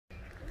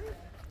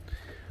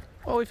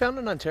Well, we found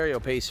an Ontario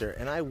Pacer,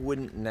 and I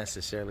wouldn't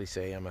necessarily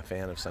say I'm a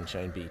fan of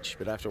Sunshine Beach,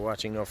 but after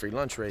watching No Free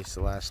Lunch Race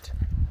the last,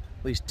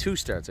 at least 2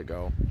 starts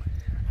ago,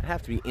 I'd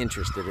have to be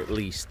interested at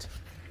least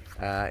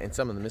in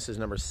some of them. This is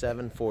number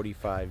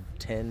 745,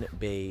 10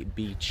 Bay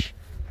Beach.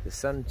 The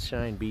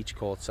Sunshine Beach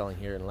colt selling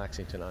here in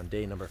Lexington on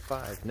day number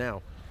 5.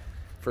 Now,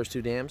 first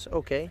 2 dams,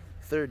 okay.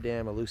 3rd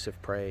dam,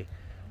 Elusive Prey,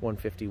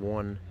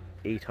 151,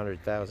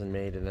 800,000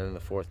 made, and then the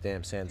 4th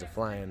dam, Sands of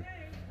Flying.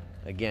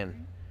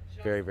 Again,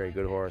 very, very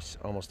good horse.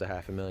 Almost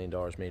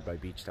 $500,000 made by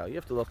Beach Style. You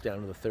have to look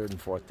down to the 3rd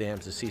and 4th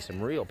dams to see some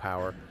real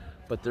power,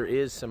 but there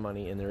is some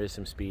money and there is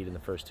some speed in the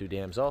first 2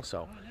 dams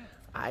also.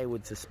 I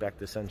would suspect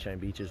the Sunshine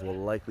Beaches will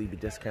likely be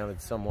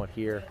discounted somewhat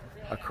here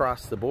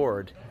across the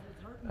board.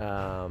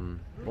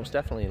 Most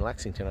definitely in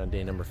Lexington on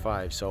day number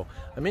 5. So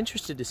I'm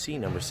interested to see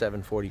number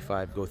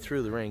 745 go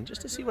through the ring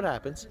just to see what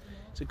happens.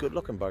 He's a good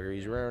looking bugger.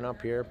 He's rearing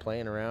up here,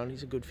 playing around.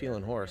 He's a good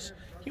feeling horse.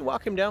 Can you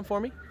walk him down for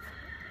me?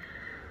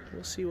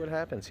 We'll see what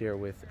happens here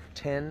with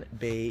 10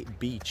 Bay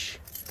Beach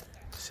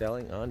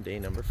selling on day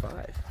number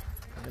 5.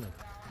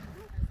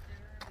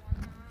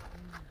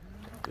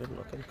 Good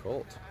looking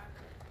colt.